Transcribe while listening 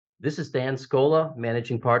This is Dan Scola,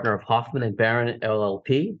 managing partner of Hoffman and Barron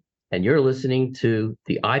LLP, and you're listening to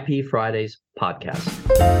the IP Fridays podcast.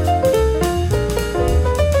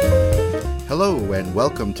 Hello, and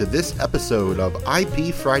welcome to this episode of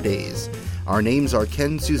IP Fridays. Our names are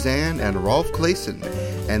Ken Suzanne and Rolf Clayson,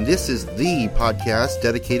 and this is the podcast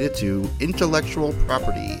dedicated to intellectual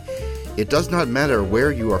property. It does not matter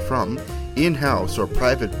where you are from, in-house or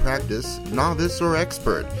private practice, novice or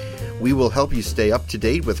expert. We will help you stay up to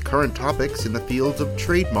date with current topics in the fields of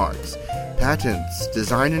trademarks, patents,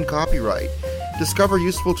 design and copyright, discover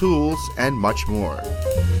useful tools, and much more.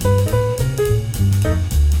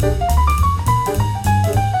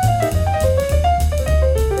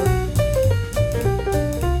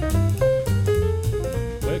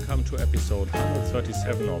 Welcome to episode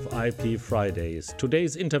 137 of IP Fridays.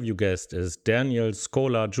 Today's interview guest is Daniel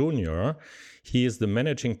Scola Jr. He is the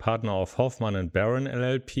managing partner of Hoffman and Barron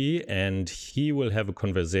LLP, and he will have a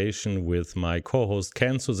conversation with my co-host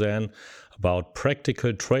Ken Suzanne about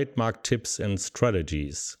practical trademark tips and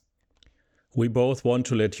strategies. We both want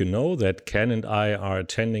to let you know that Ken and I are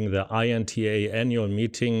attending the INTA annual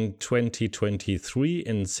meeting 2023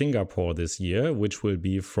 in Singapore this year, which will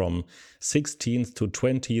be from 16th to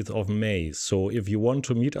 20th of May. So if you want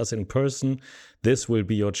to meet us in person, this will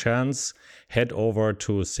be your chance. Head over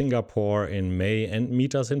to Singapore in May and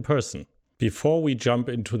meet us in person. Before we jump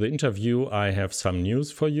into the interview, I have some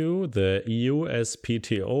news for you. The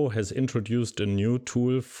USPTO has introduced a new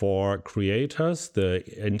tool for creators, the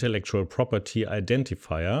Intellectual Property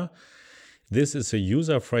Identifier. This is a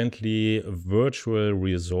user-friendly virtual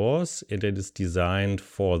resource, and it is designed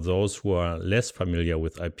for those who are less familiar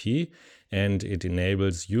with IP, and it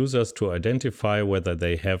enables users to identify whether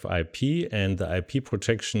they have IP and the IP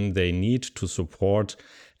protection they need to support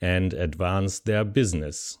and advance their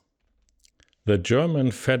business. The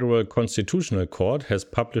German Federal Constitutional Court has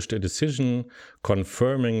published a decision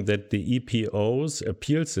confirming that the EPO's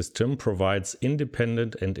appeal system provides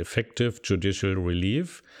independent and effective judicial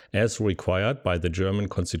relief as required by the German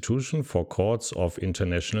Constitution for courts of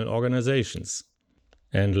international organizations.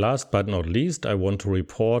 And last but not least, I want to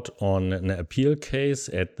report on an appeal case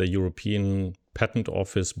at the European Patent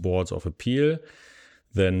Office Boards of Appeal.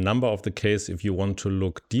 The number of the case, if you want to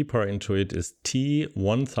look deeper into it, is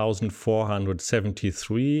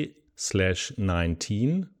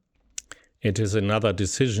T1473/19. It is another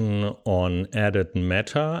decision on added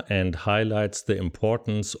matter and highlights the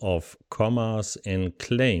importance of commas in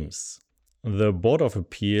claims. The Board of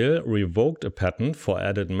Appeal revoked a patent for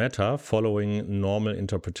added matter following normal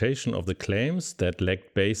interpretation of the claims that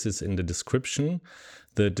lacked basis in the description.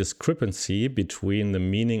 The discrepancy between the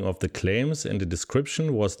meaning of the claims and the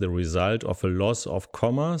description was the result of a loss of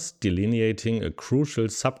commas delineating a crucial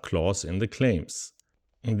subclause in the claims.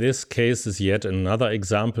 This case is yet another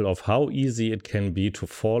example of how easy it can be to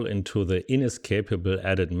fall into the inescapable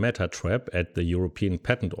added matter trap at the European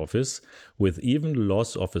Patent Office with even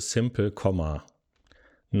loss of a simple comma.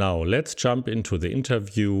 Now let's jump into the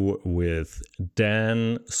interview with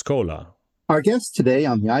Dan Scola. Our guest today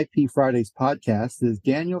on the IP Fridays podcast is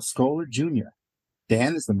Daniel Scola Jr.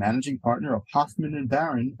 Dan is the managing partner of Hoffman and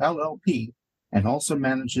Barron LLP and also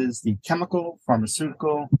manages the chemical,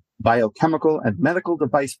 pharmaceutical, biochemical, and medical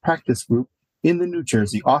device practice group in the New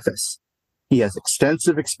Jersey office. He has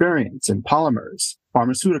extensive experience in polymers,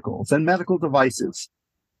 pharmaceuticals, and medical devices.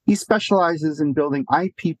 He specializes in building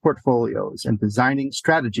IP portfolios and designing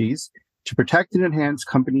strategies to protect and enhance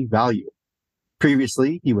company value.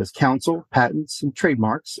 Previously, he was counsel, patents, and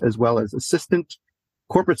trademarks, as well as assistant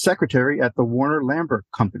corporate secretary at the Warner Lambert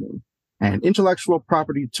Company and intellectual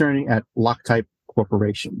property attorney at Loctite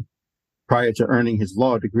Corporation. Prior to earning his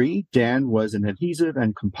law degree, Dan was an adhesive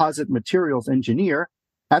and composite materials engineer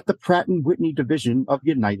at the Pratt & Whitney division of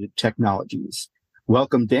United Technologies.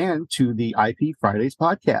 Welcome, Dan, to the IP Fridays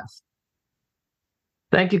podcast.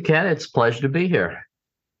 Thank you, Ken. It's a pleasure to be here.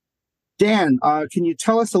 Dan, can you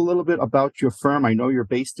tell us a little bit about your firm? I know you're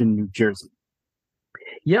based in New Jersey.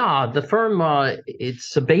 Yeah, the firm,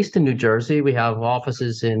 it's based in New Jersey. We have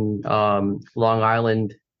offices in Long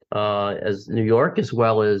Island, as New York, as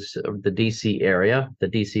well as the DC area. The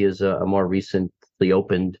DC is a more recently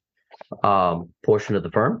opened portion of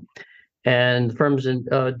the firm. And the firm's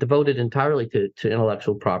devoted entirely to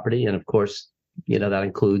intellectual property. And of course, that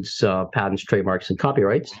includes patents, trademarks, and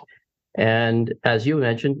copyrights. And as you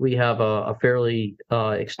mentioned, we have a fairly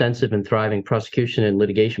extensive and thriving prosecution and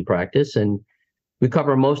litigation practice, and we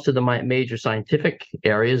cover most of the major scientific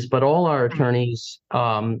areas, but all our attorneys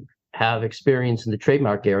have experience in the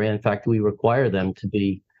trademark area. In fact, we require them to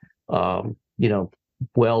be,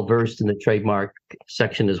 well versed in the trademark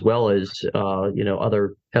section as well as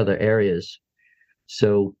other areas.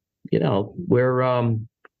 So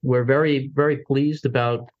we're very, very pleased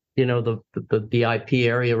about the IP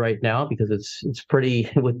area right now, because it's pretty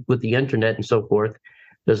with the internet and so forth.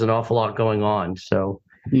 There's an awful lot going on, so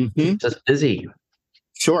keeps us busy.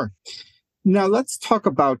 Sure. Now let's talk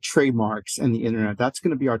about trademarks and the internet. That's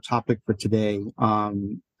going to be our topic for today,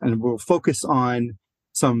 and we'll focus on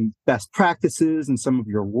some best practices and some of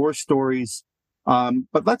your war stories.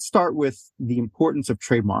 But let's start with the importance of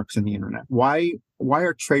trademarks in the internet. Why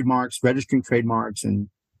are trademarks, registering trademarks, and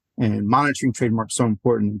monitoring trademarks so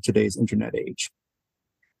important in today's internet age?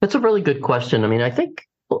 That's a really good question. I mean, I think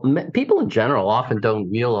people in general often don't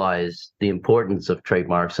realize the importance of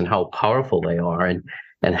trademarks and how powerful they are,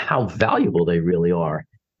 and how valuable they really are.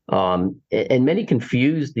 And many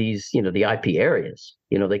confuse these, the IP areas.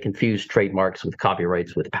 They confuse trademarks with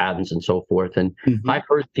copyrights, with patents, and so forth. And I've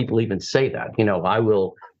heard people even say that, I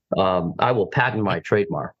will patent my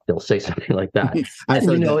trademark. They'll say something like that. I've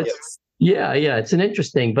heard that, it's it's an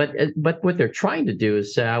interesting, but what they're trying to do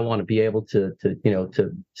is say, I want to be able to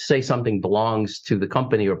say something belongs to the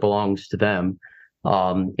company or belongs to them.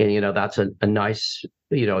 And that's a nice,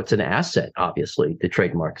 it's an asset. Obviously, the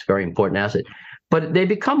trademark's very important asset, but they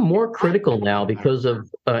become more critical now because of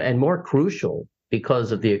and more crucial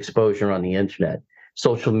because of the exposure on the internet.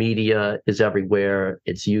 Social media is everywhere.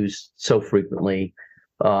 It's used so frequently.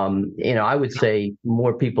 I would say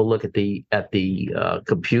more people look at the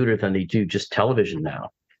computer than they do just television now.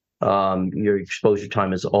 Your exposure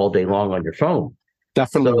time is all day long on your phone.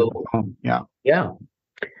 Definitely. Yeah.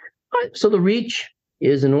 So the reach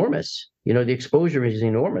is enormous. The exposure is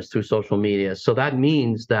enormous through social media. So that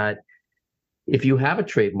means that if you have a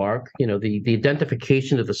trademark, the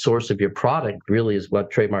identification of the source of your product really is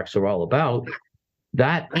what trademarks are all about.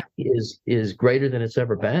 That is greater than it's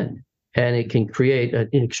ever been. And it can create an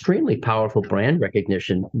extremely powerful brand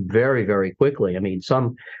recognition very, very quickly. I mean,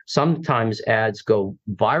 sometimes ads go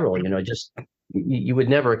viral, you would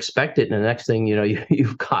never expect it. And the next thing,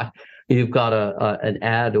 you've got an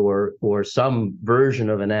ad or some version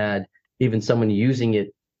of an ad, even someone using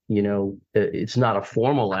it, it's not a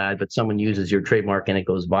formal ad, but someone uses your trademark and it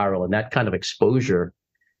goes viral. And that kind of exposure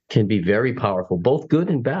can be very powerful, both good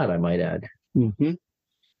and bad, I might add. Mm-hmm.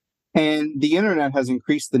 And the internet has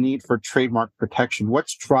increased the need for trademark protection.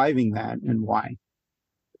 What's driving that and why?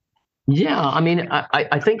 Yeah, I mean,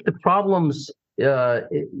 I think the problems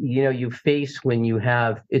you face when you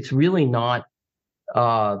have, it's really not,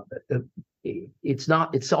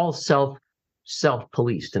 it's all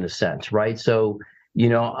self-policed in a sense, right? So,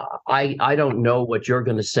 I don't know what you're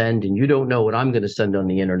going to send, and you don't know what I'm going to send on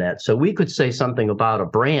the internet. So we could say something about a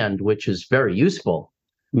brand, which is very useful.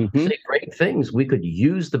 Say great things. We could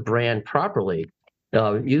use the brand properly,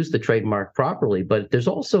 use the trademark properly, but there's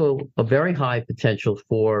also a very high potential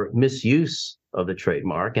for misuse of the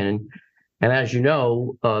trademark. And as you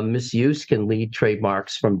know, misuse can lead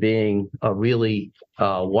trademarks from being a really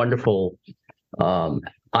wonderful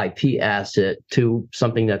IP asset to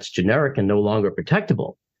something that's generic and no longer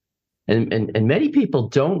protectable. And many people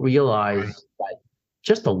don't realize that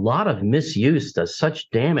just a lot of misuse does such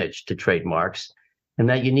damage to trademarks, and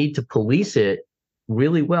that you need to police it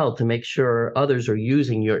really well to make sure others are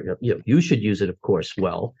using you should use it, of course,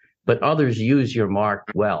 well, but others use your mark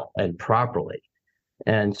well and properly.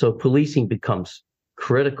 And so policing becomes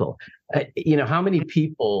critical. How many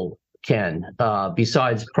people can,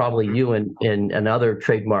 besides probably you and other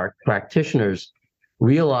trademark practitioners,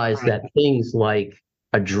 realize that things like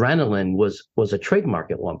adrenaline was a trademark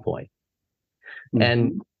at one point?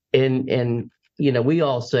 And we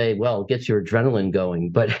all say, well, it gets your adrenaline going,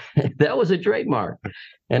 but that was a trademark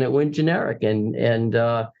and it went generic. And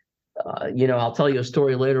I'll tell you a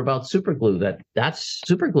story later about superglue, that's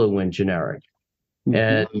superglue went generic.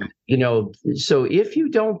 And, so if you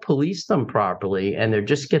don't police them properly and there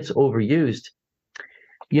just gets overused,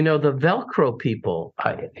 the Velcro people,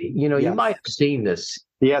 you might have seen this.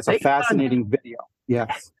 Yeah, it's a fascinating video.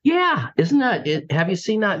 Yes. Yeah. Isn't that it? Have you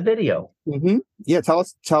seen that video? Yeah.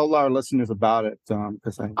 Tell our listeners about it.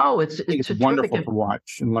 Because it's wonderful to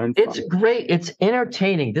watch and learn from. It's great. It's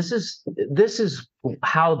entertaining. This is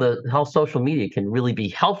how social media can really be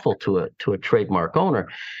helpful to a trademark owner.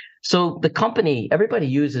 So the company, everybody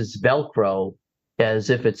uses Velcro as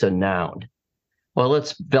if it's a noun. Well,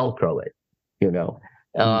 let's Velcro it,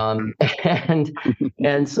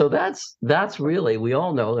 and so that's really, we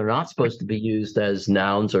all know they're not supposed to be used as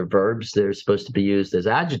nouns or verbs. They're supposed to be used as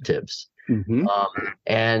adjectives.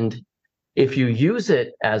 And if you use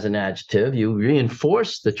it as an adjective, you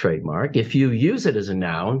reinforce the trademark. If you use it as a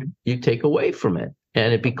noun, you take away from it.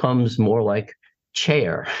 and it becomes more like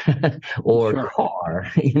chair or Sure.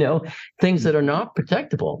 car, things that are not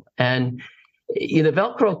protectable. And the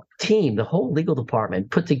Velcro team, the whole legal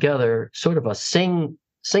department, put together sort of a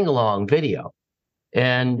sing-along video.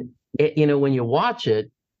 And when you watch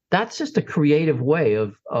it, that's just a creative way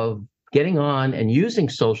of getting on and using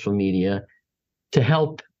social media to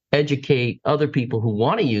help educate other people who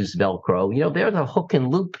want to use Velcro. They're the hook and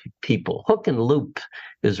loop people. Hook and loop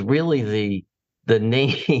is really the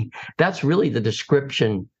name. That's really the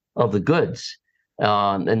description of the goods.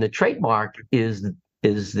 And the trademark is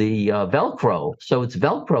the Velcro. So it's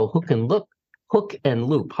Velcro hook and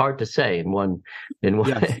loop. Hard to say in one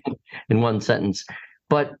Yes. in one sentence.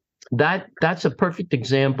 But that's a perfect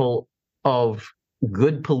example of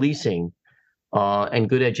good policing and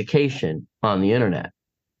good education on the internet.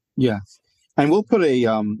 Yes. And we'll put a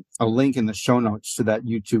link in the show notes to that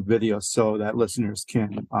YouTube video so that listeners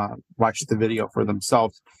can watch the video for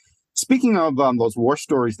themselves. Speaking of those war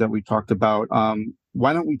stories that we talked about,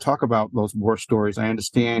 why don't we talk about those war stories? I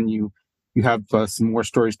understand you have some war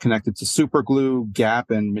stories connected to super glue,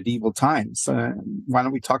 Gap, and medieval times. Why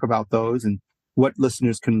don't we talk about those and what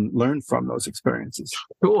listeners can learn from those experiences?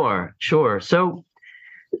 Sure.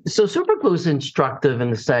 So super glue is instructive in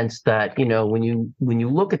the sense that, when you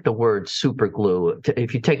look at the word super glue,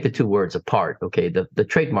 if you take the two words apart, okay, the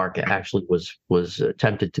trademark actually was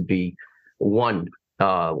attempted to be one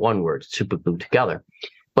word, super glue together.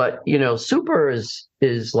 But, super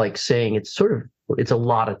is like saying it's a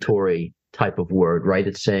laudatory type of word, right?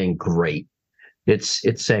 It's saying great. It's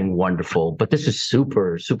saying wonderful, but this is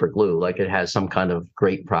super glue, like it has some kind of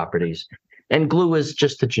great properties. And glue is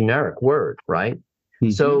just a generic word, right? Mm-hmm.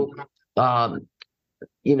 So,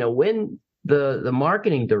 when the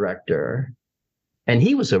marketing director, and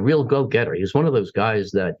he was a real go-getter. He was one of those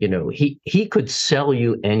guys that, he could sell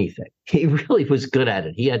you anything. He really was good at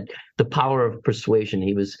it. He had the power of persuasion.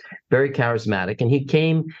 He was very charismatic. And he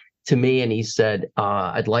came to me and he said,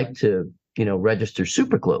 I'd like to, register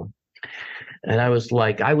super glue. And I was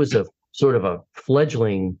a sort of a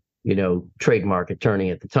fledgling, trademark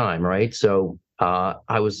attorney at the time, right? So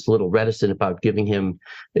I was a little reticent about giving him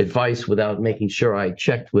advice without making sure I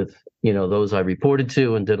checked with, those I reported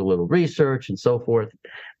to and did a little research and so forth.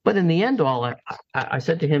 But in the end, I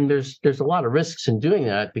said to him, there's a lot of risks in doing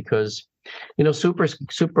that because, super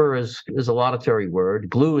is a laudatory word.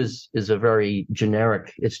 Glue is a very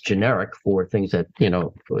generic. It's generic for things that,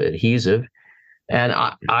 adhesive. And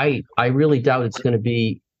I really doubt it's going to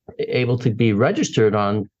be able to be registered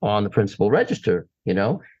on the principal register.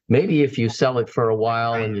 Maybe if you sell it for a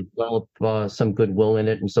while and you develop some goodwill in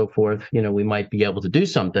it and so forth, we might be able to do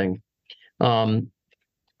something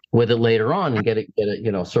with it later on and get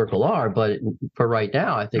it, Circle R. But for right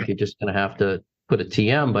now, I think you're just going to have to put a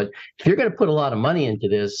TM. But if you're going to put a lot of money into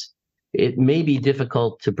this, it may be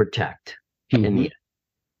difficult to protect in the end.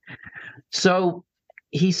 So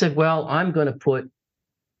he said, well, I'm going to put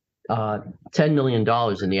 $10 million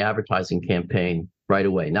in the advertising campaign right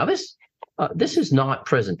away. Now, this is not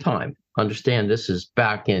present time. Understand, this is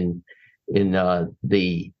back in the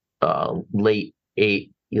late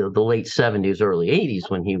 70s, early 80s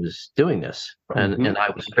when he was doing this, and I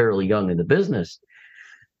was fairly young in the business.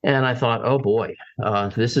 And I thought, oh boy,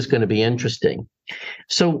 this is going to be interesting.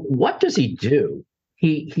 So what does he do?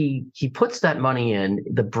 He puts that money in.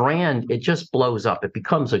 The brand, it just blows up. It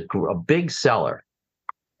becomes a big seller,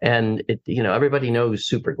 and everybody knows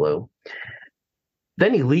super glue.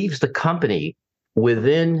 Then he leaves the company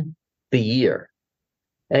within the year,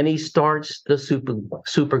 and he starts the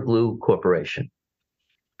Super Glue Corporation.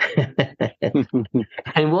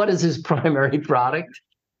 And what is his primary product?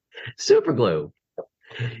 Super glue.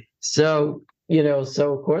 So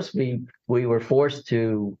of course we were forced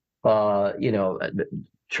to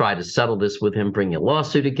try to settle this with him, bring a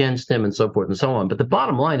lawsuit against him and so forth and so on. But the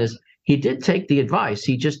bottom line is he did take the advice.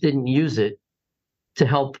 He just didn't use it to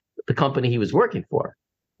help the company he was working for.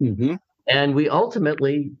 Mm-hmm. And we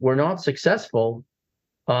ultimately were not successful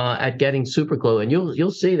at getting super glue. And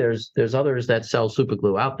you'll see there's others that sell super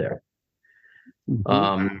glue out there.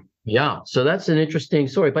 Mm-hmm. So that's an interesting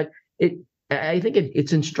story. But I think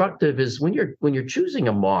it's instructive is when you're choosing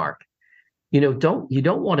a mark, you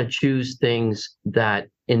don't want to choose things that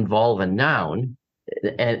involve a noun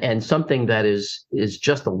and something that is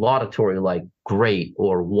just a laudatory, like great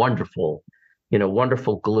or wonderful,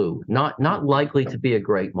 wonderful glue, not likely to be a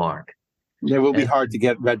great mark. It will be hard to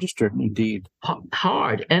get registered, indeed.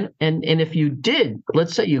 Hard. And if you did,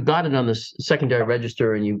 let's say you got it on the secondary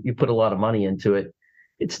register and you put a lot of money into it,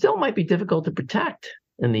 it still might be difficult to protect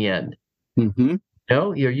in the end. Mm-hmm.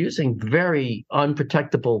 know, you're using very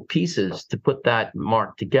unprotectable pieces to put that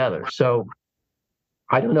mark together. So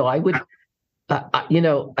I don't know. I would,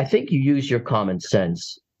 I think you use your common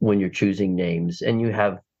sense when you're choosing names and you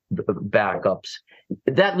have backups.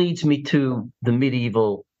 That leads me to the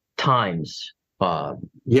medieval times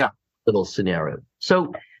little scenario.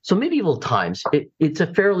 So medieval times, it's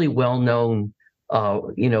a fairly well-known,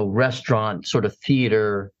 restaurant sort of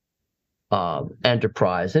theater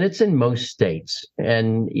enterprise, and it's in most states.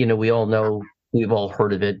 And we've all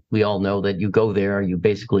heard of it. We all know that you go there, you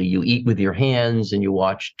eat with your hands, and you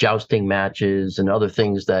watch jousting matches and other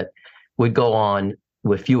things that would go on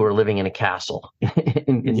if you were living in a castle.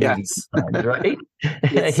 in Yes, times, right.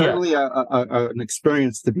 It's certainly an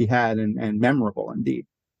experience to be had and memorable indeed.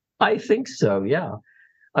 I think so. Yeah.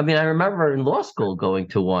 I mean, I remember in law school going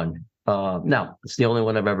to one. Now, it's the only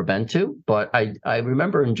one I've ever been to, but I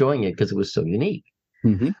remember enjoying it because it was so unique.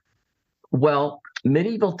 Mm-hmm. Well,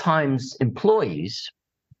 medieval times employees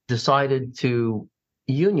decided to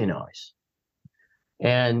unionize.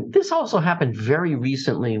 And this also happened very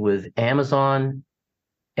recently with Amazon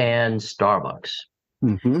and Starbucks.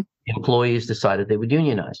 Mm-hmm. Employees decided they would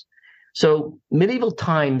unionize. So medieval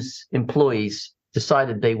times employees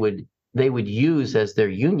decided they would use as their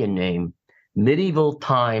union name Medieval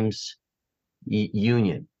Times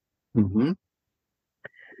Union. Mm-hmm.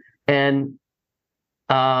 And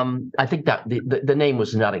I think that the name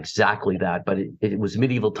was not exactly that, but it was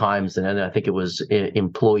Medieval Times, and then I think it was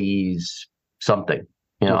employees something.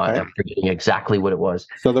 Okay. I'm forgetting exactly what it was.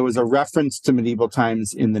 So there was a reference to medieval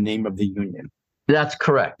times in the name of the union. That's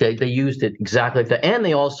correct. They used it exactly like that. And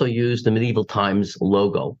they also used the Medieval Times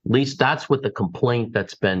logo. At least that's what the complaint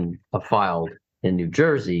that's been filed in New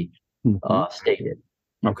Jersey stated.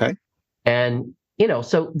 Okay. And,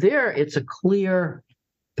 so there it's a clear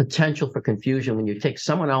potential for confusion when you take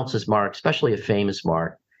someone else's mark, especially a famous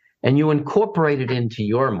mark, and you incorporate it into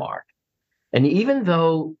your mark. And even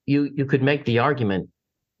though you could make the argument,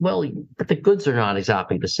 well, but the goods are not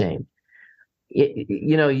exactly the same.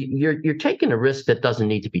 You're taking a risk that doesn't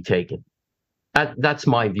need to be taken. That's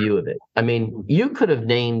my view of it. I mean, you could have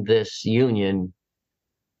named this union,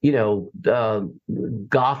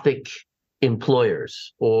 Gothic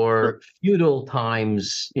employers or feudal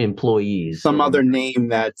times employees. Some other name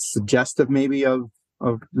that's suggestive maybe of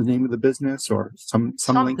the name of the business or some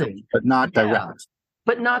linkage, but not direct.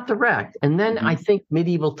 But not direct. And then I think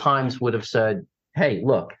medieval times would have said, hey,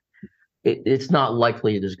 look, it's not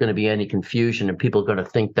likely there's going to be any confusion and people are going to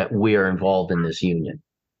think that we're involved in this union.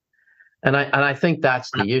 And I think that's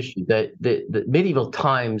the issue, that the medieval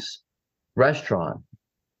times restaurant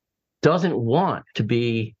doesn't want to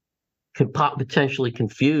be potentially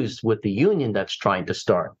confused with the union that's trying to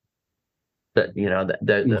start, that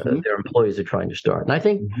their employees are trying to start. And I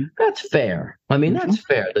think that's fair. I mean, that's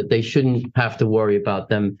fair that they shouldn't have to worry about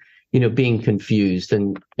them, being confused.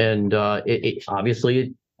 And it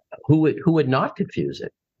obviously, who would not confuse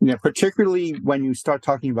it? Yeah, particularly when you start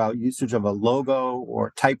talking about usage of a logo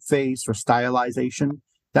or typeface or stylization,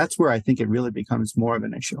 that's where I think it really becomes more of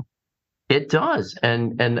an issue. It does,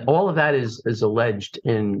 and all of that is alleged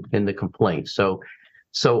in the complaint. So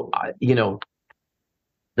the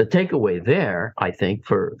takeaway there, I think,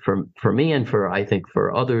 for me and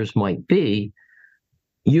for others might be,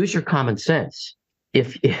 use your common sense.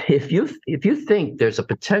 If you think there's a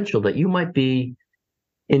potential that you might be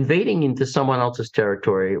invading into someone else's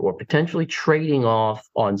territory or potentially trading off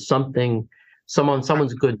on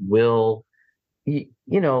someone's goodwill,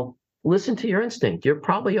 listen to your instinct. You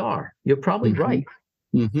probably are. You're probably right.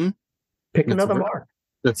 Mm-hmm. Pick another mark.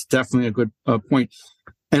 That's definitely a good point.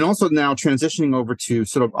 And also now transitioning over to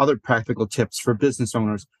sort of other practical tips for business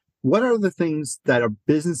owners. What are the things that our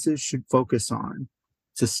businesses should focus on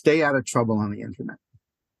to stay out of trouble on the internet?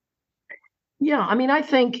 Yeah, I mean, I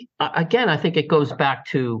think it goes back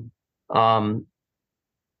to,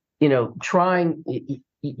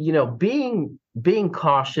 being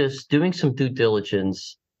cautious, doing some due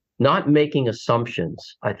diligence, not making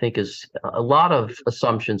assumptions. I think is a lot of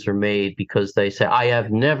assumptions are made because they say, I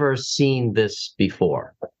have never seen this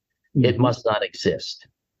before. It must not exist.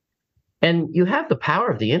 And you have the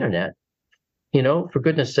power of the internet. For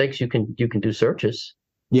goodness sakes, you can do searches.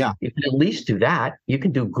 Yeah, you can at least do that. You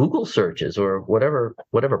can do Google searches or whatever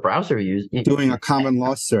browser you use. Doing a common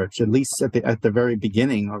law search, at least at the very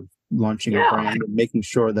beginning of launching a brand and making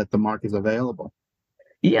sure that the mark is available.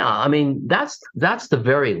 Yeah, I mean that's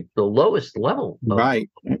the lowest level, right?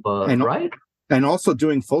 Right, and also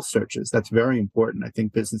doing full searches. That's very important. I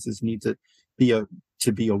think businesses need to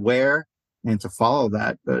be aware and to follow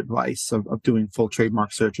that advice of doing full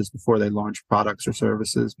trademark searches before they launch products or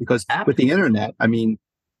services. Because with the internet, I mean,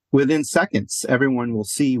 within seconds, everyone will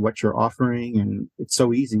see what you're offering, and it's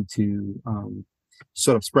so easy to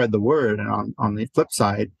sort of spread the word. And on the flip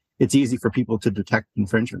side, it's easy for people to detect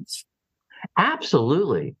infringements.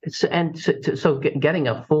 Absolutely. So getting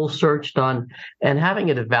a full search done and having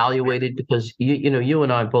it evaluated, because you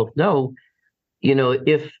and I both know,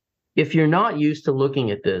 if you're not used to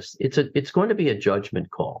looking at this, it's going to be a judgment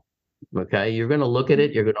call. Okay, you're going to look at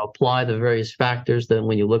it. You're going to apply the various factors. Then,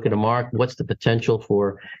 when you look at a mark, what's the potential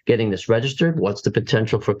for getting this registered? What's the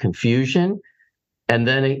potential for confusion? And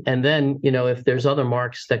then, if there's other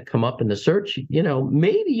marks that come up in the search,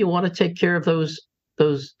 maybe you want to take care of those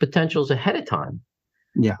potentials ahead of time.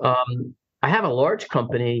 Yeah. I have a large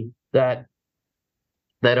company that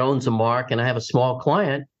owns a mark, and I have a small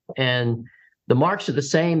client, and the marks are the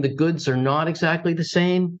same. The goods are not exactly the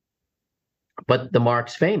same, but the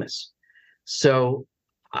mark's famous. So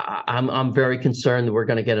I'm very concerned that we're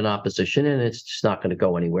going to get an opposition, and it's just not going to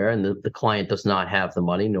go anywhere. And the client does not have the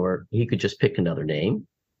money, nor he could just pick another name.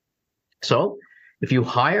 So if you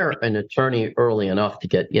hire an attorney early enough to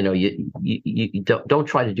get, you don't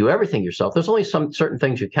try to do everything yourself. There's only some certain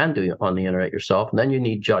things you can do on the internet yourself, and then you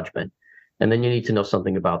need judgment, and then you need to know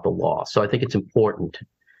something about the law. So I think it's important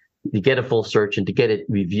to get a full search and to get it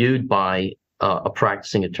reviewed by a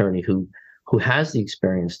practicing attorney who has the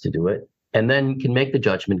experience to do it, and then can make the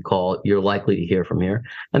judgment call you're likely to hear from here,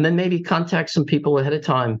 and then maybe contact some people ahead of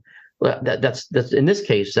time. That's in this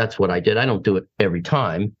case, that's what I did. I don't do it every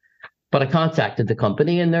time, but I contacted the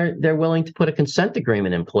company, and they're willing to put a consent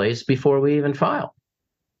agreement in place before we even file.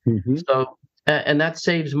 Mm-hmm. So, and that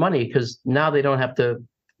saves money, because now they don't have to,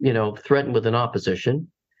 threaten with an opposition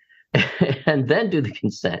and then do the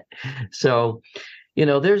consent. So,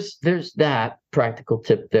 there's that practical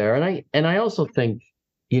tip there. And I also think,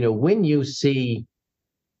 when you see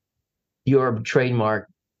your trademark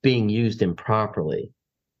being used improperly,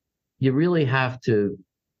 you really have to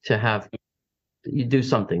you do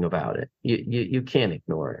something about it. You can't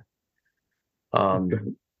ignore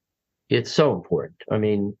it. It's so important. I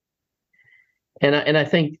mean, and I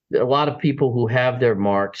think a lot of people who have their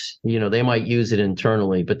marks, they might use it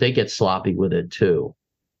internally, but they get sloppy with it too.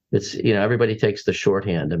 It's, everybody takes the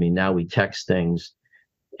shorthand. I mean, now we text things,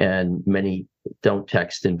 and many don't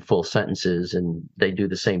text in full sentences, and they do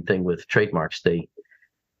the same thing with trademarks. They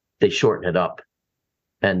shorten it up,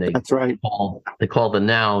 and that's right. They call the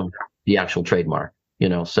noun the actual trademark,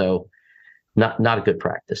 so not a good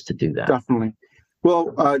practice to do that. Definitely.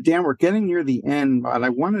 Well, Dan, we're getting near the end, but I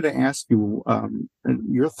wanted to ask you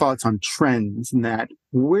your thoughts on trends, and that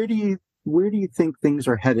where do you think things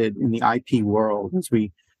are headed in the IP world as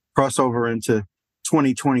we cross over into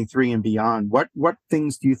 2023 and beyond? What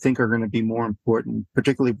things do you think are going to be more important,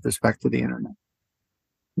 particularly with respect to the internet?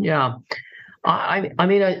 Yeah, I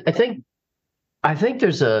mean, I think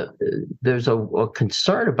there's a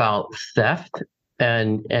concern about theft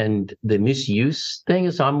and the misuse thing.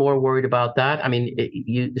 Is I'm more worried about that. I mean,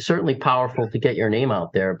 it's certainly powerful to get your name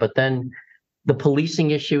out there, but then the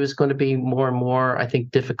policing issue is going to be more and more, I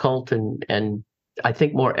think, difficult, and I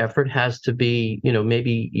think more effort has to be,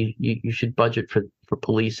 maybe you should budget for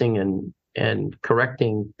policing and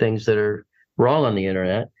correcting things that are wrong on the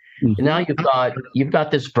internet. Mm-hmm. And now you've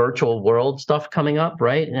got this virtual world stuff coming up,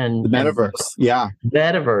 right? And the metaverse,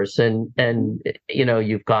 metaverse, and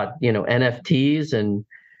you've got NFTs, and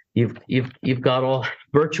you've got all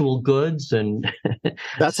virtual goods, and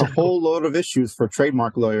that's a whole load of issues for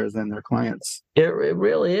trademark lawyers and their clients. It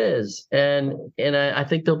really is, and I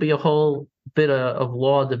think there'll be a whole bit of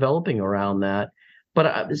law developing around that.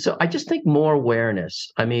 But so I just think more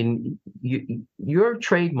awareness. I mean, your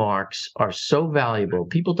trademarks are so valuable.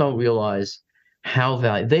 People don't realize how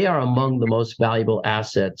valuable they are. Among the most valuable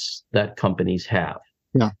assets that companies have.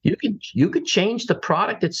 Yeah, you could change the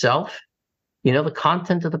product itself, the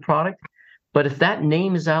content of the product, but if that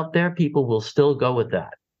name is out there, people will still go with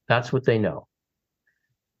that. That's what they know.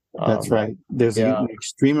 That's right. There's an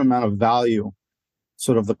extreme amount of value,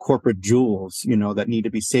 sort of the corporate jewels, that need to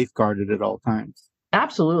be safeguarded at all times.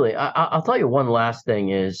 Absolutely. I'll tell you one last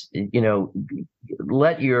thing is,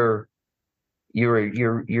 let your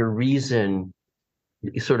reason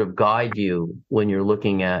sort of guide you when you're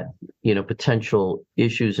looking at, potential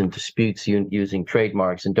issues and disputes using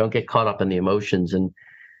trademarks, and don't get caught up in the emotions. And,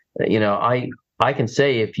 I can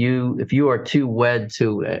say if you are too wed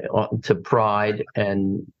to pride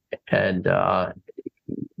and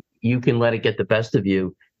you can let it get the best of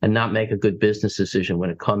you and not make a good business decision when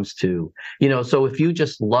it comes to, so if you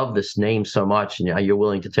just love this name so much and you're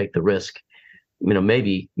willing to take the risk,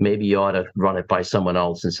 maybe you ought to run it by someone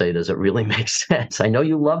else and say, does it really make sense? I know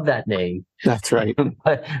you love that name. That's right.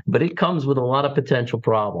 but it comes with a lot of potential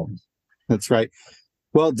problems. That's right.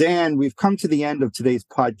 Well, Dan, we've come to the end of today's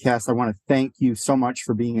podcast. I want to thank you so much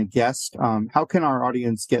for being a guest. How can our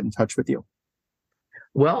audience get in touch with you?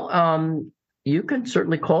 Well, you can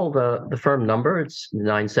certainly call the firm number. It's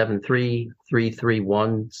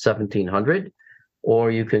 973-331-1700.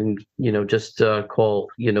 Or you can, just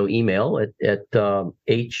call, email at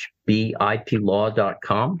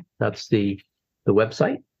hbiplaw.com. That's the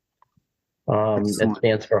website. It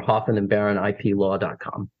stands for Hoffman and Barron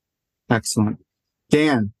iplaw.com. Excellent.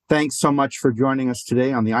 Dan, thanks so much for joining us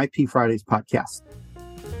today on the IP Fridays podcast.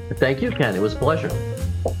 Thank you, Ken. It was a pleasure.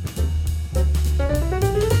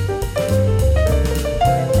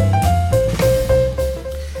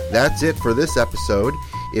 That's it for this episode.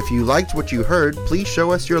 If you liked what you heard, please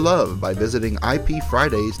show us your love by visiting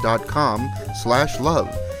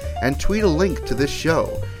ipfridays.com/love and tweet a link to this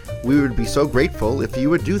show. We would be so grateful if you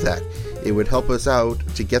would do that. It would help us out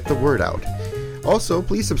to get the word out. Also,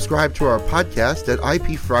 please subscribe to our podcast at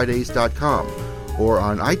ipfridays.com or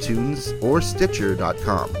on iTunes or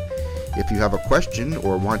Stitcher.com. If you have a question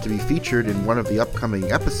or want to be featured in one of the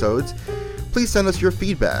upcoming episodes, please send us your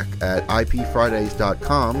feedback at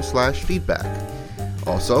ipfridays.com/feedback.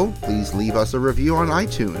 Also, please leave us a review on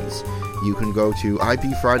iTunes. You can go to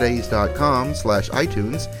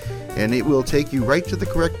ipfridays.com/iTunes and it will take you right to the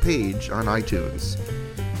correct page on iTunes.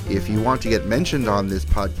 If you want to get mentioned on this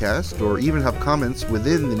podcast or even have comments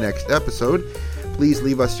within the next episode, please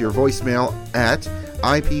leave us your voicemail at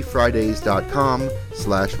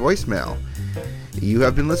ipfridays.com/voicemail. You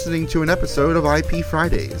have been listening to an episode of IP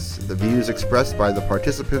Fridays. The views expressed by the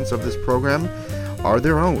participants of this program are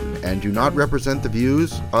their own and do not represent the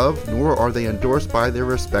views of, nor are they endorsed by their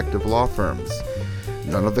respective law firms.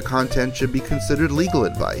 None of the content should be considered legal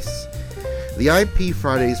advice. The IP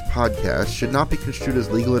Fridays podcast should not be construed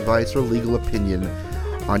as legal advice or legal opinion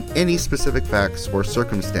on any specific facts or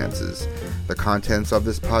circumstances. The contents of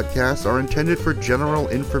this podcast are intended for general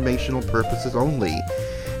informational purposes only,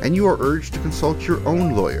 and you are urged to consult your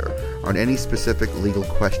own lawyer on any specific legal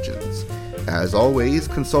questions. As always,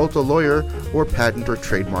 consult a lawyer or patent or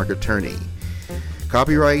trademark attorney.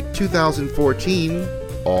 Copyright 2014,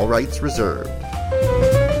 all rights reserved.